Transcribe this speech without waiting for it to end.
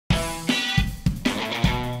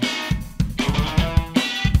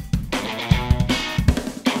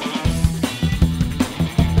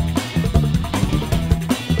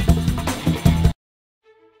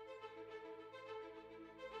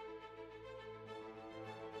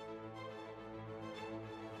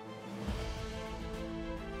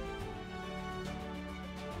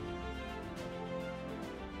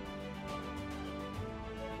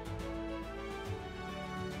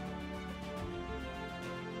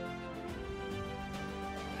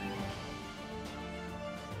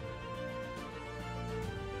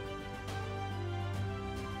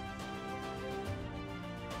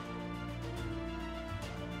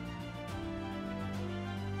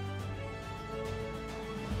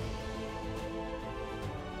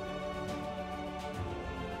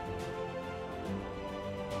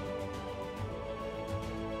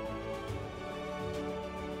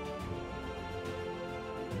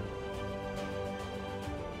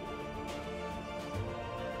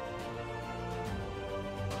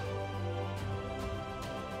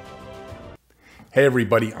Hey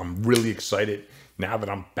everybody, I'm really excited now that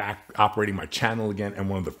I'm back operating my channel again, and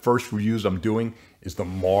one of the first reviews I'm doing is the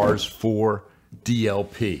Mars 4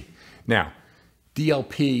 DLP. Now,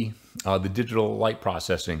 DLP, the digital light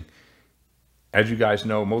processing, as you guys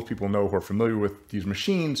know, most people know who are familiar with these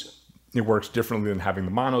machines, it works differently than having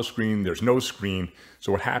the mono screen. There's no screen.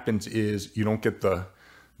 So what happens is you don't get the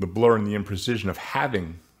blur and the imprecision of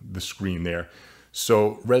having the screen there.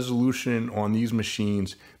 So resolution on these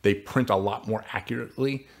machines, they print a lot more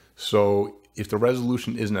accurately. So if the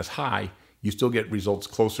resolution isn't as high, you still get results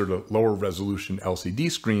closer to lower resolution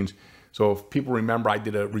LCD screens. So if people remember, I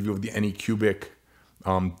did a review of the Anycubic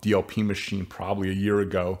DLP machine probably a year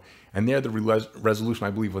ago. And there the resolution,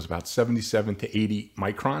 I believe, was about 77 to 80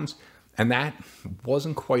 microns. And that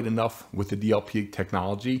wasn't quite enough with the DLP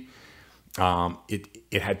technology.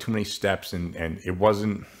 It had too many steps and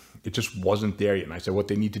it just wasn't there yet. And I said, what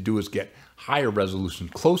they need to do is get higher resolution,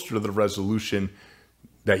 closer to the resolution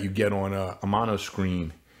that you get on a mono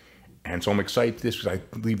screen. And so I'm excited for this because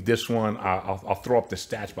I believe this one, I'll throw up the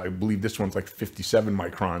stats, but I believe this one's like 57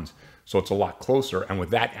 microns. So it's a lot closer. And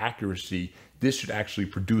with that accuracy, this should actually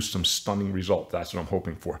produce some stunning results. That's what I'm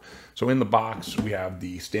hoping for. So in the box, we have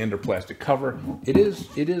the standard plastic cover. It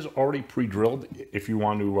is already pre-drilled if you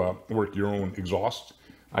want to work your own exhaust,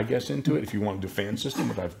 I guess, into it. If you want to do fan system,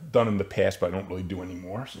 which I've done in the past, but I don't really do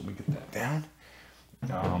anymore. So let me get that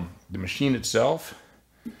down. The machine itself,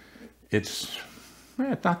 it's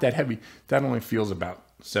not that heavy. That only feels about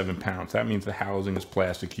 7 pounds. That means the housing is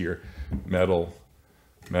plastic here, metal.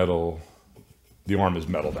 The arm is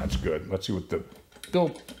metal. That's good. Let's see what the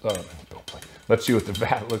let's see what the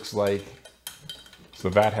vat looks like. So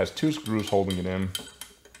the vat has 2 screws holding it in.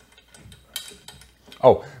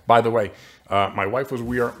 Oh, by the way, my wife was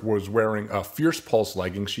wearing Fierce Pulse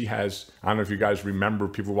leggings. She has, I don't know if you guys remember,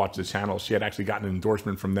 people who watch the channel, she had actually gotten an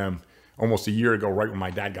endorsement from them almost a year ago, right when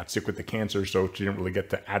my dad got sick with the cancer, so she didn't really get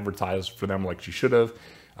to advertise for them like she should have.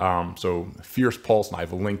 So Fierce Pulse, and I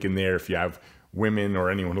have a link in there if you have women or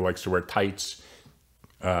anyone who likes to wear tights.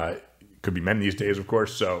 Could be men these days, of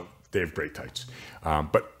course, so they have great tights.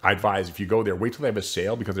 But I advise, if you go there, wait till they have a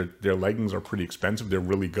sale, because their leggings are pretty expensive. They're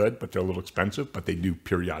really good, but they're a little expensive, but they do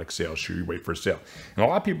periodic sales, so you wait for a sale. And a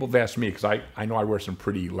lot of people have asked me, because I know I wear some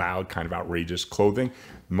pretty loud, kind of outrageous clothing,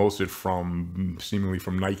 most of it seemingly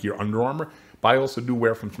from Nike or Under Armour, but I also do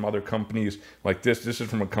wear from some other companies like this. This is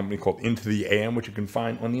from a company called Into the AM, which you can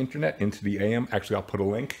find on the internet, Into the AM. Actually, I'll put a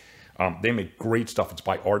link. They make great stuff. It's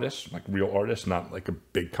by artists, like real artists, not like a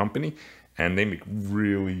big company. And they make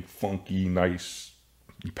really funky, nice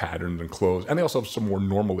patterns and clothes. And they also have some more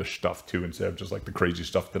normalish stuff too, instead of just like the crazy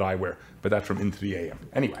stuff that I wear. But that's from Into the AM.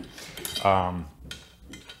 Anyway,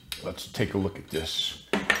 let's take a look at this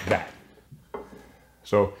vat.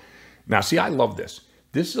 So now, see, I love this.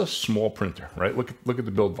 This is a small printer, right? Look at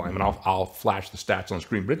the build volume, and I'll flash the stats on the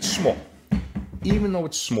screen. But it's small. Even though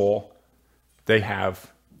it's small, they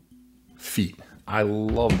have feet. I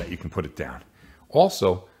love that you can put it down.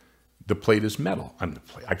 Also, the plate is metal.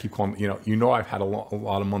 I keep calling, you know, I've had a lot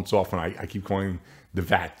of months off, and I keep calling the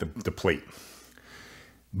vat the plate.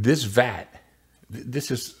 This vat,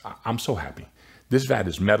 I'm so happy. This vat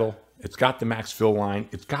is metal. It's got the max fill line.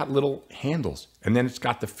 It's got little handles, and then it's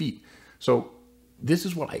got the feet. So this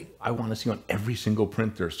is what I want to see on every single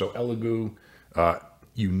printer. So Elegoo,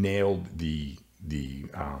 you nailed the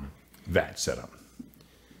vat setup.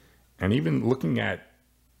 And even looking at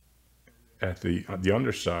the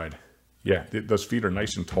underside, yeah, those feet are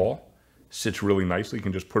nice and tall. Sits really nicely. You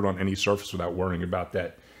can just put it on any surface without worrying about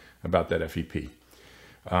that FEP.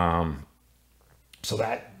 So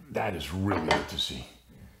that is really good to see.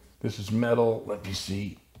 This is metal. Let me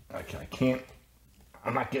see.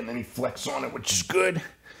 I'm not getting any flex on it, which is good.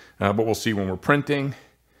 But we'll see when we're printing.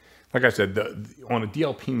 Like I said, on a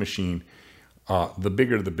DLP machine, the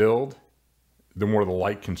bigger the build, the more the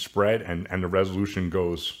light can spread, and the resolution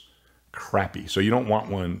goes crappy. So you don't want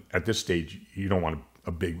one at this stage. You don't want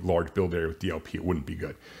a big, large build area with DLP. It wouldn't be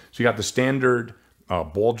good. So you got the standard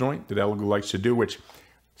ball joint that Elegoo likes to do, which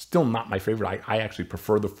still not my favorite. I actually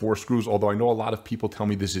prefer the 4 screws, although I know a lot of people tell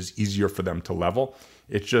me this is easier for them to level.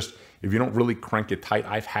 It's just, if you don't really crank it tight,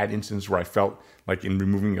 I've had instances where I felt like in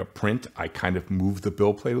removing a print, I kind of moved the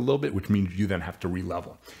build plate a little bit, which means you then have to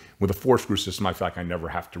re-level. With a 4 screw system, I feel like I never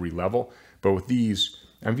have to re-level. But with these,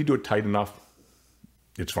 and if you do it tight enough,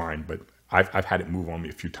 it's fine. But I've had it move on me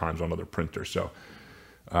a few times on other printers. So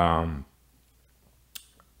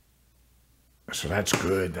that's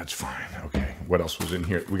good. That's fine. Okay. What else was in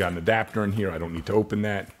here? We got an adapter in here. I don't need to open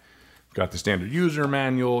that. Got the standard user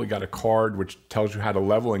manual. You got a card which tells you how to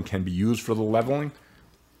level and can be used for the leveling.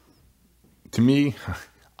 To me,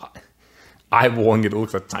 eyeballing it, it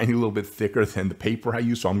looks a tiny little bit thicker than the paper I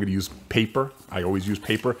use, so I'm going to use paper. I always use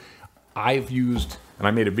paper. I've used, and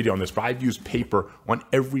I made a video on this, but I've used paper on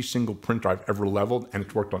every single printer I've ever leveled, and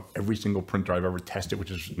it's worked on every single printer I've ever tested,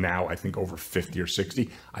 which is now, I think, over 50 or 60.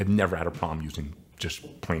 I've never had a problem using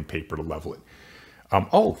just plain paper to level it.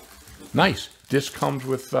 Oh, nice. This comes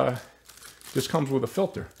with a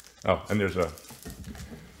filter. Oh, and there's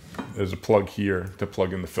a plug here to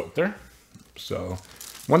plug in the filter. So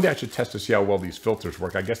one day I should test to see how well these filters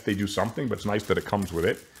work. I guess they do something, but it's nice that it comes with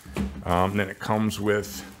it. And then it comes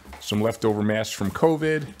with some leftover masks from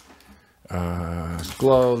COVID,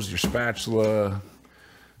 gloves, your spatula,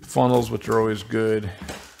 funnels, which are always good.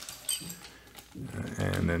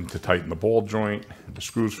 And then to tighten the ball joint, the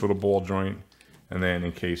screws for the ball joint. And then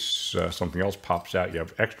in case something else pops out, you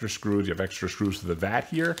have extra screws. You have extra screws to the vat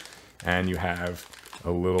here. And you have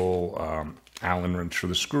a little Allen wrench for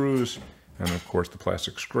the screws. And of course the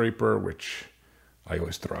plastic scraper, which I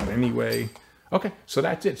always throw out anyway. Okay, so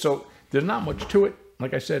that's it. So there's not much to it.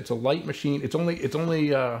 Like I said, it's a light machine. It's only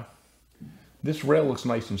this rail looks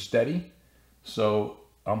nice and steady. So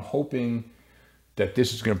I'm hoping that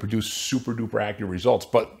this is going to produce super duper accurate results.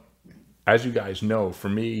 But as you guys know, for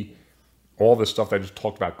me, all the stuff that I just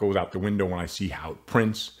talked about goes out the window when I see how it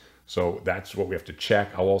prints. So that's what we have to check.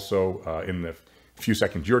 I'll also, in the few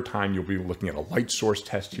seconds your time, you'll be looking at a light source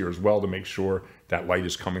test here as well to make sure that light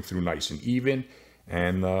is coming through nice and even.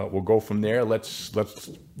 And we'll go from there. Let's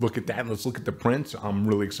look at that and let's look at the prints. I'm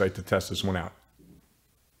really excited to test this one out.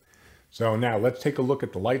 So now let's take a look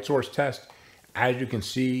at the light source test. As you can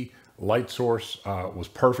see, light source was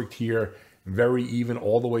perfect here. Very even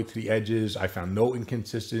all the way to the edges. I found no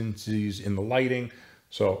inconsistencies in the lighting.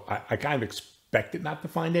 So I kind of expected not to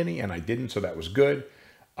find any, and I didn't, so that was good.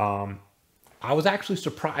 I was actually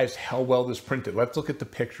surprised how well this printed. Let's look at the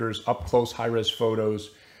pictures, up close, high-res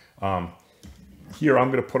photos. Here,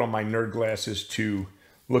 I'm going to put on my nerd glasses to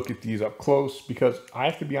look at these up close, because I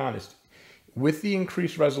have to be honest, with the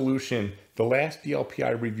increased resolution, the last DLP I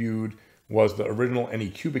reviewed was the original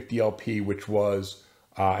Anycubic DLP, which was,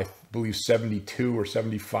 I believe, 72 or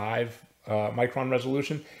 75 micron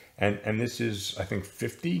resolution. And this is, I think,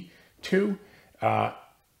 52.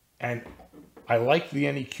 And I like the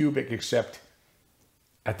Anycubic, except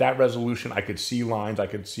at that resolution, I could see lines, I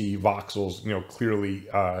could see voxels, clearly.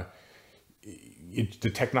 The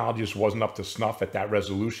technology just wasn't up to snuff at that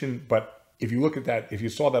resolution. But if you look at that, if you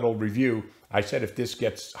saw that old review, I said if this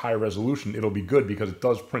gets higher resolution, it'll be good because it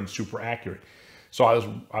does print super accurate. So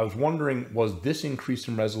I was wondering, was this increase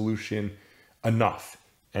in resolution enough?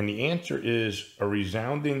 And the answer is a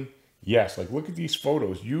resounding yes. Like, look at these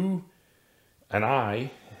photos. You and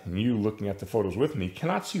I, and you looking at the photos with me,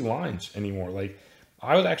 cannot see lines anymore. Like,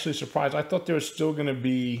 I was actually surprised. I thought there was still going to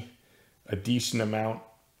be a decent amount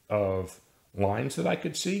of lines that I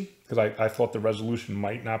could see, because I thought the resolution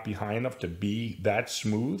might not be high enough to be that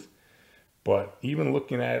smooth. But even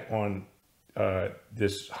looking at it on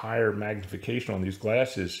this higher magnification on these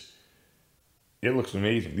glasses, it looks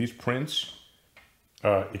amazing. These prints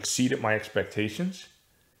exceeded my expectations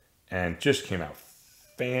and just came out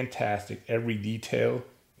fantastic. Every detail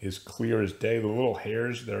is clear as day. The little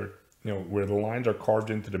hairs that are, where the lines are carved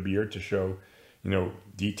into the beard to show,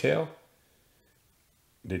 detail.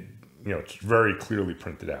 It's very clearly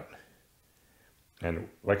printed out. And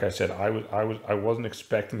like I said, I wasn't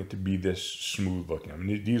expecting it to be this smooth looking. I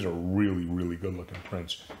mean, these are really, really good looking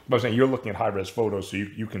prints. But I'm saying, you're looking at high res photos, so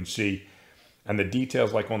you can see, and the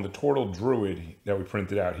details, like on the Turtle Druid that we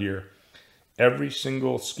printed out here, every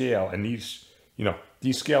single scale, and these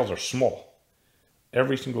scales are small.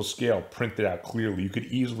 Every single scale printed out clearly. You could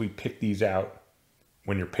easily pick these out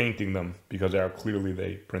when you're painting them because how clearly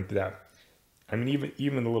they printed out. I mean,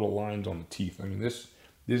 even the little lines on the teeth. I mean, this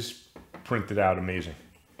printed out amazing.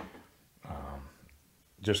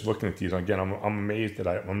 Just looking at these, again, I'm amazed that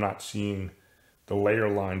I'm not seeing the layer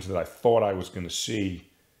lines that I thought I was going to see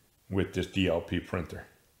with this DLP printer.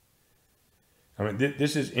 I mean,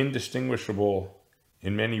 this is indistinguishable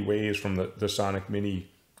in many ways from the Sonic Mini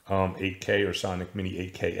 8K or Sonic Mini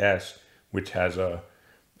 8KS, which has a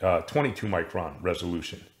 22 micron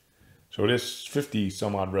resolution. So this 50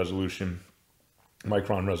 some odd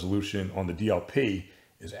micron resolution on the DLP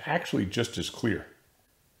is actually just as clear.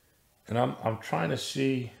 And I'm trying to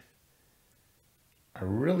see, I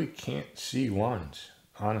really can't see lines,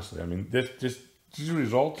 honestly. I mean, these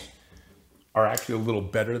results are actually a little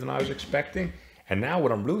better than I was expecting. And now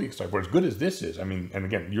what I'm really excited for, as good as this is, I mean, and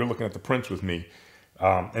again, you're looking at the prints with me,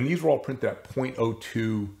 and these were all printed at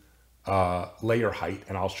 0.02 layer height,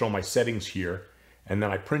 and I'll show my settings here. And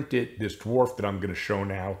then I printed this dwarf that I'm going to show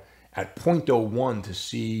now at 0.01 to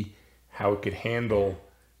see how it could handle,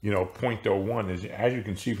 you know, 0.01. As you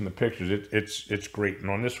can see from the pictures, it's great. And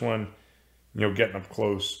on this one, you know, getting up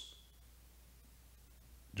close,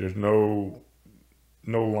 there's no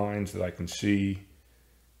lines that I can see.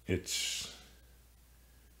 It's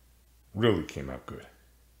really came out good.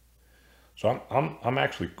 So I'm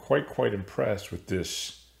actually quite impressed with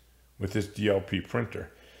this DLP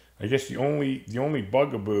printer. I guess the only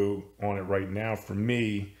bugaboo on it right now for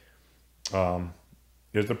me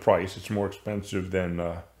is the price. It's more expensive than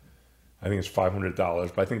I think it's $500,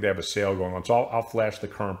 but I think they have a sale going on. So I'll flash the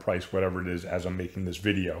current price, whatever it is, as I'm making this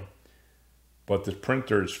video. But this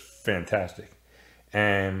printer is fantastic,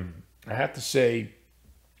 and I have to say,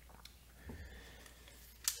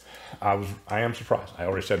 I am surprised. I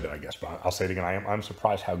already said that, I guess, but I'll say it again. I'm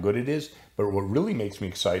surprised how good it is. But what really makes me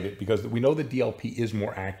excited, because we know the DLP is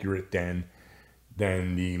more accurate than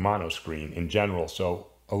the mono screen in general. So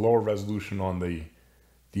a lower resolution on the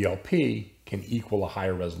DLP can equal a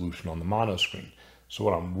higher resolution on the mono screen. So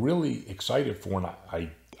what I'm really excited for, and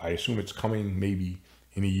I assume it's coming maybe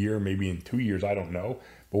in a year, maybe in 2 years, I don't know.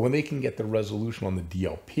 But when they can get the resolution on the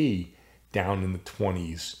DLP down in the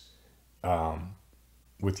 20s,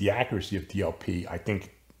 with the accuracy of DLP, I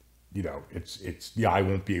think, you know, the eye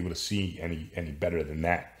won't be able to see any better than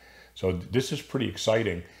that. So this is pretty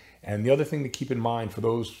exciting. And the other thing to keep in mind, for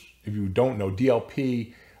those of you who don't know,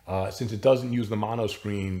 DLP, since it doesn't use the mono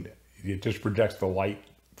screen, it just projects the light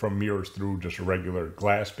from mirrors through just a regular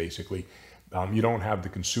glass, basically. You don't have the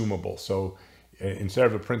consumable. So instead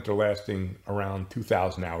of a printer lasting around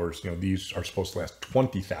 2,000 hours, you know, these are supposed to last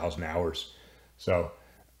 20,000 hours. So,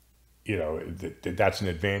 you know, that's an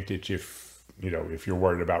advantage if you're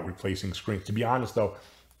worried about replacing screens. To be honest, though,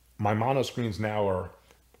 my mono screens now are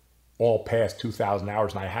all past 2,000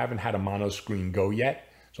 hours, and I haven't had a mono screen go yet.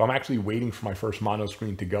 So I'm actually waiting for my first mono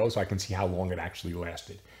screen to go so I can see how long it actually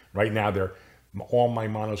lasted. Right now, all my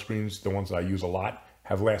mono screens, the ones that I use a lot,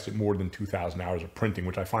 have lasted more than 2,000 hours of printing,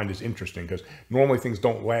 which I find is interesting, because normally things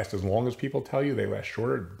don't last as long as people tell you. They last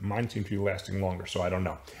shorter. Mine seem to be lasting longer, so I don't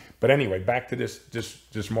know. But anyway, back to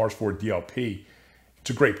this Mars 4 DLP. It's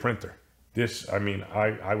a great printer. This, I mean,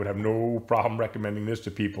 I would have no problem recommending this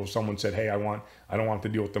to people. If someone said, hey, I don't want to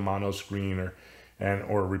deal with the mono screen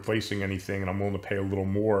or replacing anything, and I'm willing to pay a little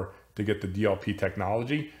more to get the DLP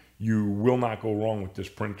technology, you will not go wrong with this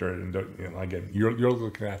printer. And you know, again, you're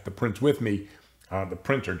looking at the prints with me. The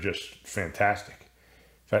prints are just fantastic.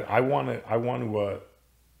 In fact, I want to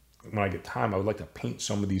when I get time, I would like to paint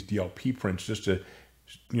some of these DLP prints just to,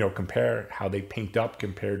 you know, compare how they paint up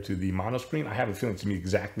compared to the mono screen. I have a feeling it's gonna be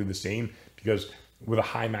exactly the same, because with a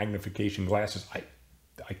high magnification glasses,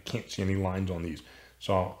 I can't see any lines on these.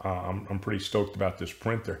 So I'm pretty stoked about this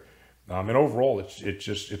printer. And overall,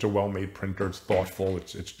 it's a well-made printer. It's thoughtful.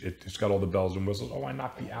 It's got all the bells and whistles. Oh, I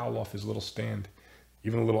knocked the owl off his little stand.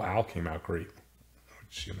 Even the little owl came out great.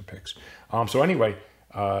 See in the pics. So anyway,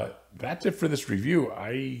 that's it for this review.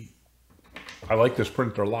 I like this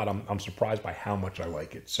printer a lot. I'm surprised by how much I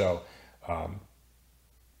like it. So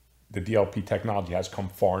the DLP technology has come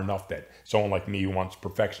far enough that someone like me who wants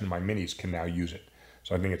perfection in my minis can now use it.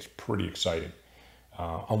 So I think it's pretty exciting.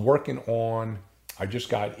 I'm working on, I just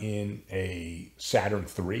got in a Saturn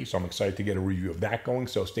III, so I'm excited to get a review of that going.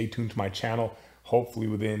 So stay tuned to my channel. Hopefully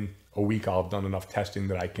within a week, I'll have done enough testing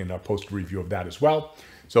that I can post a review of that as well.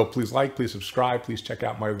 So please like, please subscribe, please check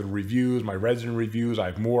out my other reviews, my resin reviews. I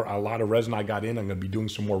have a lot of resin I got in. I'm going to be doing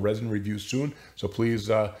some more resin reviews soon. So please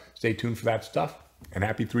stay tuned for that stuff, and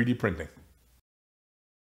happy 3D printing.